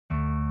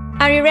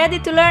Are you ready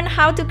to learn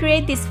how to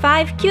create these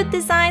 5 cute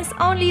designs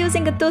only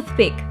using a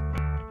toothpick?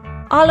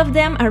 All of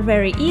them are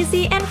very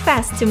easy and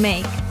fast to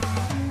make.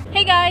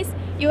 Hey guys,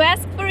 you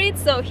asked for it,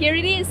 so here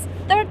it is,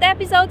 3rd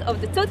episode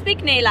of the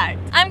Toothpick nail art.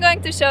 I'm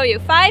going to show you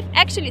 5,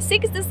 actually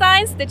 6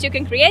 designs that you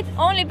can create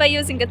only by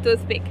using a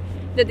toothpick.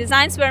 The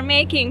designs we're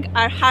making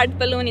are heart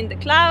balloon in the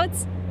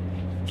clouds,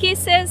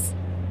 kisses,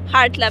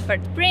 heart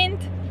leopard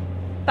print,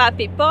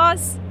 puppy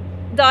paws,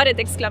 dotted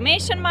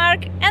exclamation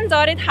mark, and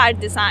dotted heart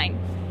design.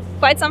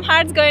 Quite some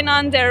hearts going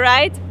on there,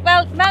 right?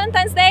 Well,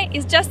 Valentine's Day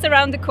is just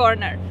around the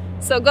corner.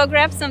 So go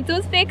grab some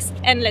toothpicks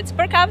and let's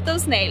perk up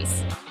those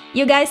nails.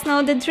 You guys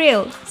know the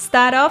drill.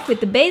 Start off with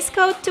the base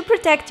coat to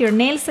protect your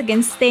nails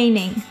against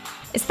staining.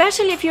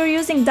 Especially if you're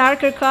using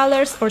darker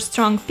colors or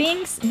strong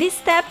pinks, this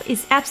step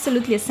is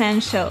absolutely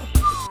essential.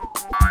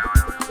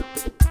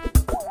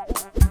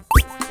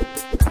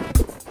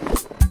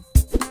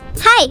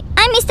 Hi,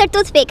 I'm Mr.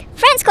 Toothpick.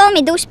 Friends call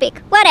me Douchepick.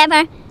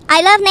 Whatever.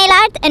 I love nail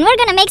art and we're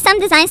gonna make some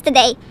designs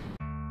today.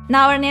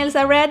 Now our nails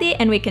are ready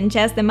and we can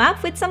jazz them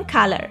up with some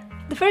color.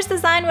 The first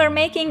design we're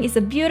making is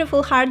a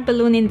beautiful heart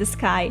balloon in the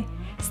sky.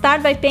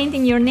 Start by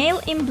painting your nail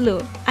in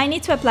blue. I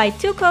need to apply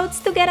 2 coats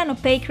to get an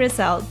opaque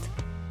result.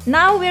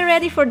 Now we're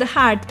ready for the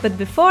heart, but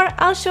before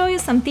I'll show you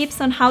some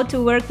tips on how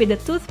to work with a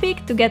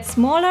toothpick to get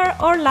smaller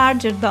or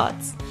larger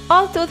dots.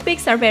 All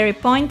toothpicks are very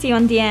pointy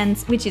on the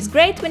ends, which is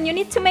great when you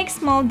need to make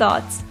small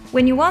dots.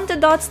 When you want the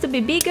dots to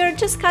be bigger,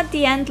 just cut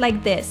the end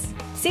like this.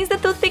 Since the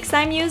toothpicks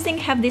I'm using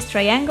have this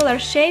triangular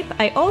shape,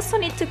 I also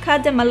need to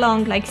cut them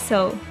along like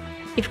so.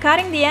 If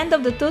cutting the end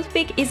of the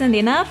toothpick isn't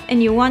enough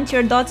and you want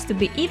your dots to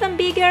be even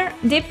bigger,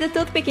 dip the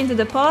toothpick into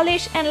the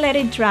polish and let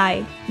it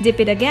dry. Dip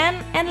it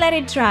again and let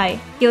it dry.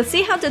 You'll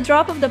see how the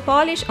drop of the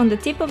polish on the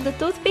tip of the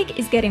toothpick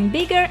is getting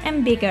bigger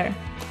and bigger.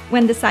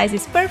 When the size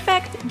is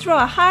perfect,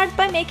 draw a heart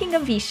by making a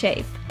V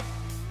shape.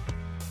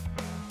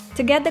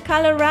 To get the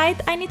color right,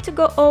 I need to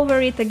go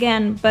over it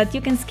again, but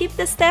you can skip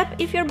the step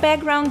if your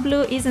background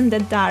blue isn't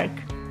that dark.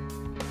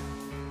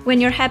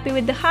 When you're happy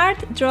with the heart,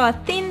 draw a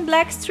thin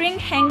black string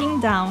hanging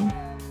down.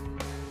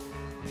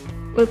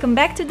 We'll come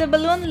back to the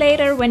balloon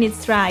later when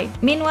it's dry.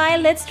 Meanwhile,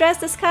 let's dress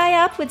the sky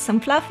up with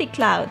some fluffy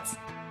clouds.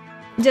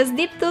 Just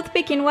dip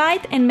toothpick in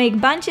white and make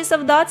bunches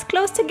of dots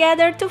close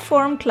together to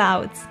form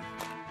clouds.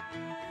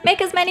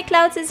 Make as many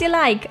clouds as you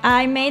like.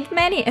 I made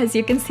many, as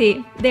you can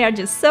see. They are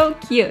just so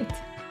cute.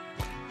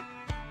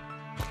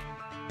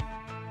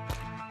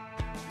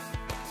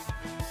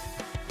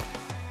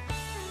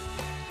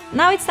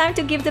 Now it's time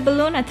to give the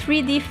balloon a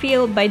 3D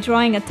feel by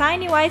drawing a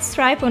tiny white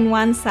stripe on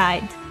one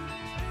side.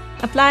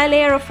 Apply a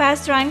layer of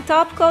fast drying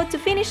top coat to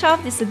finish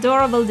off this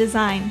adorable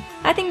design.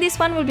 I think this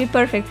one will be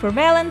perfect for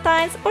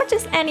Valentine's or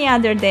just any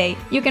other day.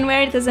 You can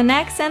wear it as an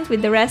accent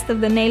with the rest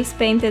of the nails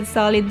painted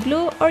solid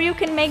blue, or you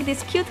can make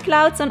these cute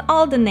clouds on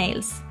all the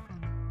nails.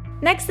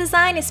 Next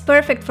design is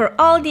perfect for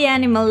all the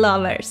animal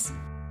lovers.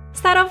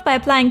 Start off by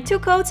applying 2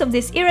 coats of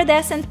this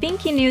iridescent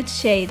pinky nude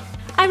shade.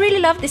 I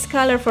really love this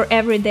color for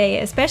every day,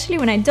 especially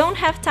when I don't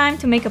have time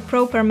to make a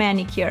proper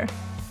manicure.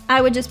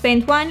 I would just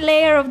paint 1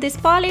 layer of this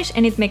polish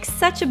and it makes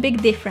such a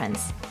big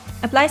difference.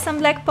 Apply some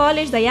black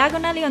polish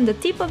diagonally on the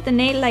tip of the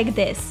nail like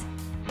this.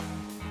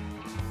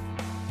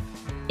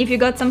 If you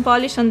got some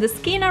polish on the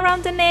skin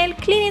around the nail,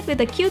 clean it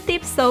with a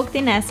Q-tip soaked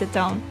in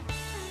acetone.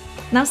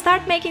 Now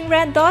start making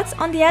red dots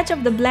on the edge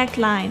of the black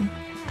line.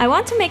 I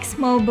want to make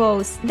small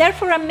bows,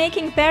 therefore I'm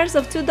making pairs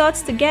of 2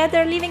 dots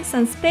together, leaving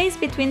some space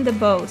between the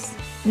bows.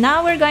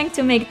 Now we're going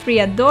to make 3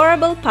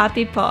 adorable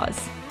puppy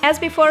paws. As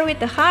before with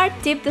the heart,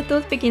 dip the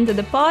toothpick into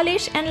the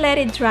polish and let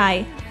it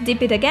dry.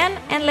 Dip it again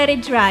and let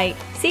it dry.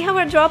 See how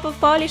our drop of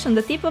polish on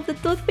the tip of the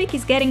toothpick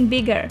is getting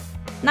bigger.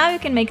 Now you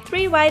can make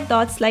 3 white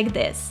dots like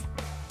this.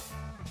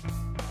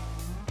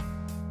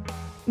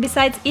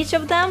 Besides each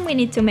of them, we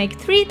need to make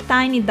 3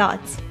 tiny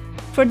dots.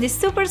 For these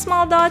super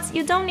small dots,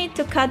 you don't need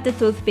to cut the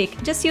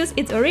toothpick, just use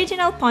its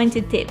original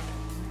pointed tip.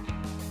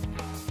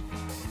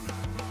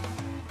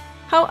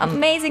 How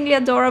amazingly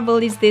adorable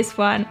is this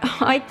one?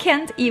 I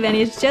can't even,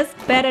 it's just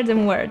better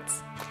than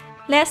words.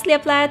 Lastly,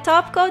 apply a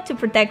top coat to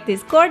protect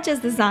this gorgeous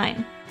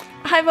design.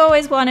 I've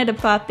always wanted a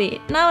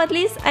puppy, now at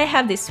least I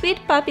have this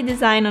sweet puppy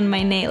design on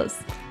my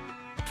nails.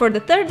 For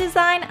the 3rd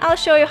design, I'll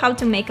show you how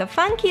to make a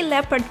funky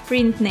leopard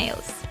print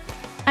nails.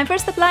 I'm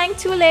first applying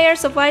 2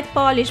 layers of white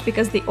polish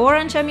because the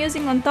orange I'm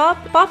using on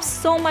top pops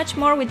so much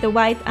more with the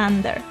white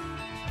under.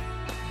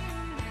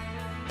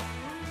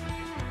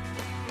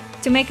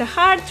 To make a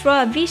heart,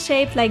 draw a V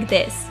shape like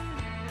this.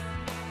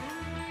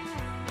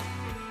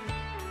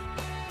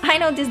 I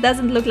know this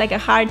doesn't look like a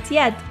heart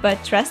yet,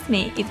 but trust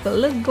me, it will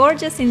look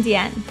gorgeous in the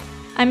end.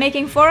 I'm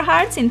making 4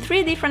 hearts in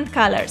 3 different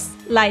colors: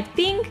 light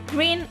pink,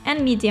 green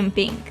and medium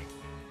pink.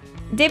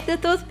 Dip the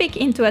toothpick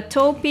into a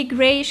taupey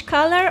grayish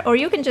color, or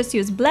you can just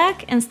use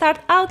black and start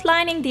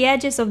outlining the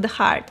edges of the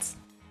hearts.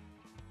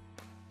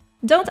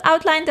 Don't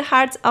outline the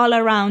hearts all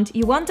around,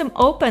 you want them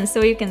open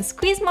so you can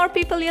squeeze more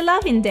people you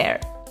love in there.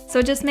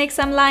 So just make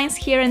some lines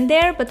here and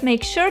there, but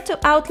make sure to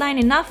outline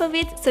enough of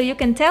it so you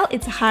can tell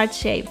it's a heart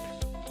shape.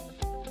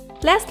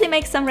 Lastly,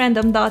 make some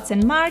random dots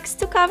and marks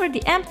to cover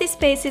the empty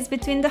spaces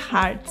between the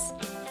hearts.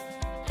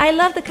 I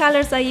love the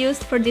colors I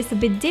used for this a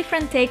bit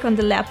different take on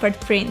the leopard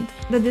print.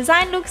 The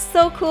design looks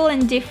so cool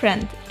and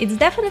different. It's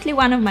definitely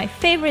one of my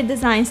favorite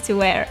designs to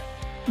wear.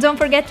 Don't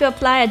forget to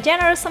apply a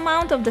generous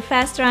amount of the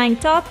fast-drying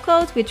top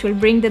coat, which will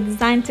bring the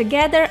design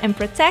together and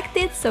protect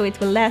it so it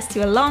will last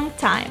you a long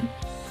time.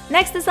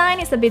 Next design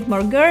is a bit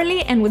more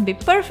girly and would be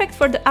perfect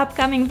for the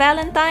upcoming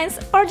Valentine's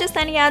or just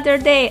any other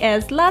day,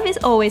 as love is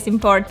always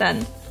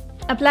important.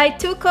 Apply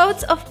 2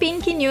 coats of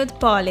pinky nude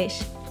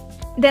polish.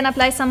 Then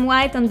apply some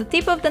white on the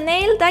tip of the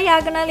nail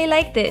diagonally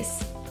like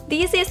this. The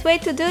easiest way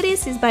to do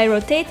this is by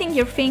rotating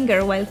your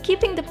finger while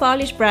keeping the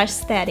polish brush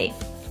steady.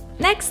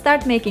 Next,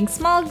 start making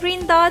small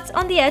green dots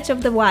on the edge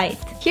of the white.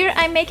 Here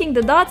I'm making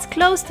the dots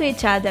close to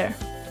each other.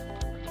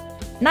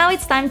 Now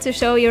it's time to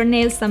show your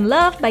nails some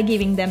love by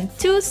giving them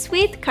 2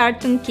 sweet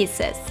cartoon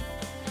kisses.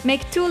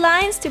 Make 2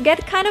 lines to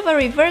get kind of a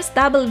reverse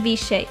double V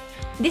shape.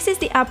 This is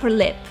the upper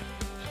lip.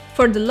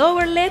 For the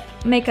lower lip,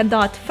 make a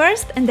dot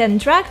first and then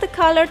drag the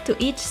color to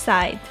each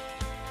side.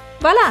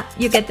 Voila!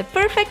 You get the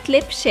perfect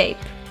lip shape.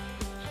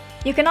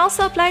 You can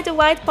also apply the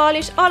white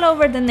polish all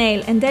over the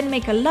nail and then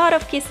make a lot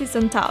of kisses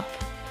on top.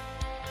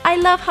 I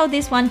love how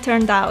this one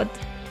turned out.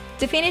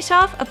 To finish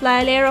off,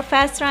 apply a layer of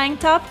fast-drying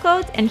top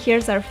coat and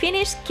here's our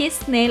finished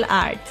kiss nail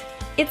art.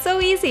 It's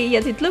so easy,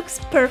 yet it looks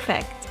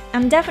perfect.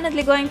 I'm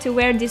definitely going to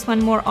wear this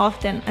one more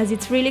often, as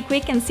it's really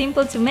quick and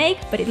simple to make,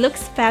 but it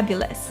looks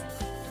fabulous.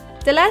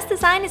 The last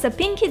design is a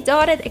pinky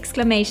dotted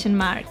exclamation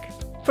mark.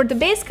 For the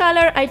base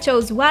color I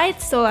chose white,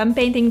 so I'm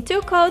painting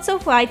 2 coats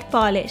of white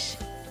polish.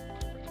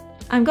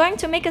 I'm going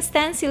to make a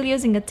stencil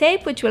using a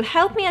tape which will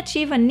help me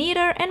achieve a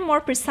neater and more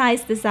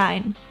precise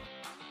design.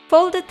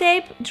 Fold the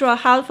tape, draw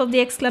half of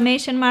the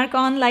exclamation mark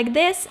on like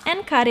this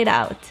and cut it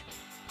out.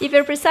 If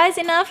you're precise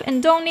enough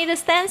and don't need a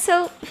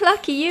stencil,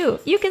 lucky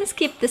you can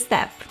skip the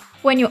step.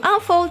 When you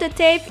unfold the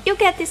tape, you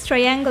get this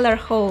triangular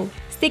hole.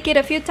 Stick it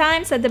a few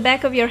times at the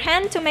back of your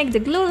hand to make the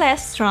glue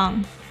less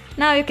strong.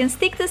 Now you can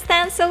stick the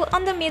stencil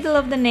on the middle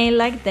of the nail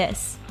like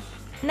this.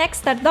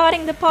 Next, start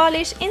dotting the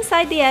polish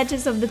inside the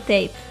edges of the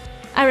tape.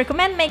 I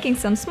recommend making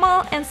some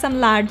small and some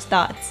large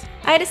dots.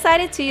 I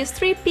decided to use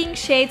 3 pink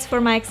shades for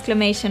my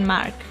exclamation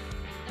mark.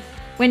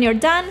 When you're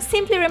done,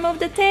 simply remove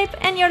the tape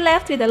and you're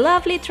left with a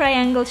lovely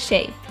triangle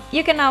shape.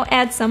 You can now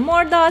add some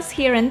more dots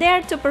here and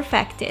there to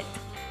perfect it.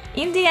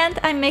 In the end,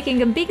 I'm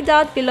making a big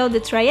dot below the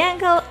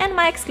triangle and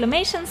my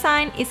exclamation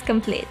sign is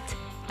complete.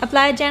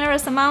 Apply a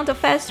generous amount of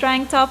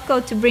fast-drying top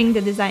coat to bring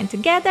the design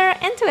together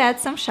and to add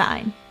some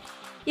shine.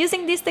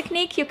 Using this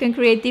technique, you can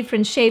create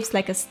different shapes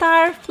like a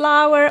star,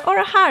 flower or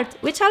a heart,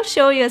 which I'll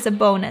show you as a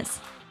bonus.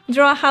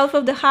 Draw half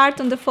of the heart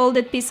on the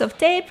folded piece of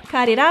tape,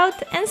 cut it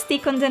out and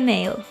stick on the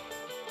nail.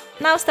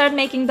 Now start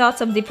making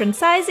dots of different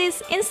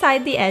sizes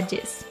inside the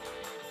edges.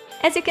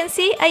 As you can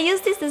see, I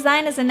used this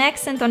design as an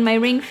accent on my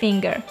ring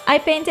finger. I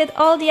painted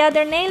all the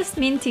other nails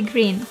minty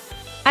green.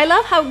 I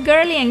love how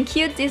girly and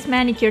cute this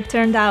manicure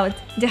turned out.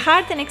 The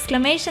heart and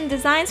exclamation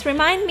designs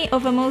remind me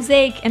of a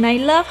mosaic, and I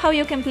love how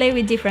you can play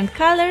with different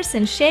colors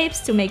and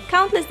shapes to make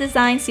countless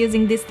designs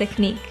using this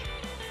technique.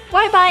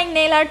 Why buying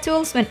nail art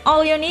tools when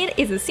all you need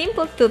is a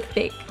simple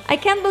toothpick? I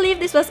can't believe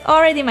this was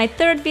already my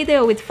 3rd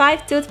video with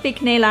 5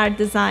 toothpick nail art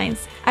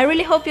designs. I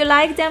really hope you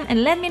like them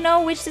and let me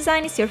know which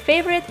design is your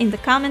favorite in the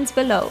comments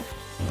below.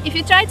 If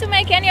you try to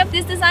make any of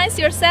these designs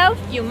yourself,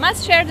 you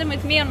must share them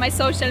with me on my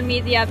social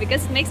media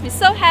because it makes me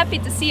so happy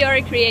to see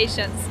your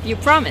creations. You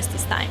promised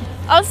this time.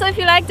 Also, if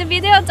you liked the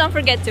video, don't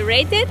forget to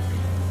rate it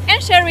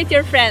and share with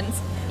your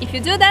friends. If you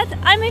do that,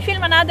 I may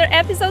film another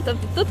episode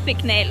of the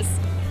toothpick nails.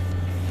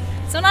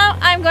 So now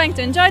I'm going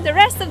to enjoy the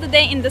rest of the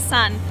day in the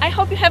sun. I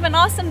hope you have an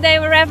awesome day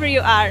wherever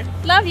you are.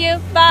 Love you,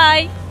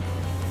 bye!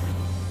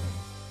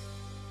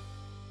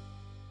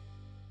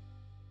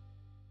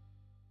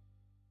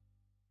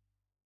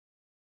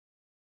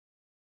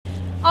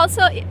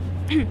 Also,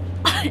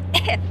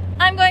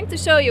 I'm going to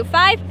show you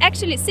 5,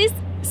 actually 6.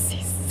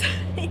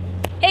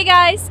 Hey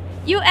guys,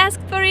 you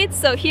asked for it,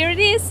 so here it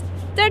is.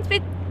 Third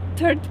pick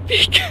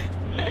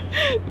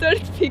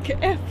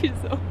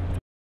episode.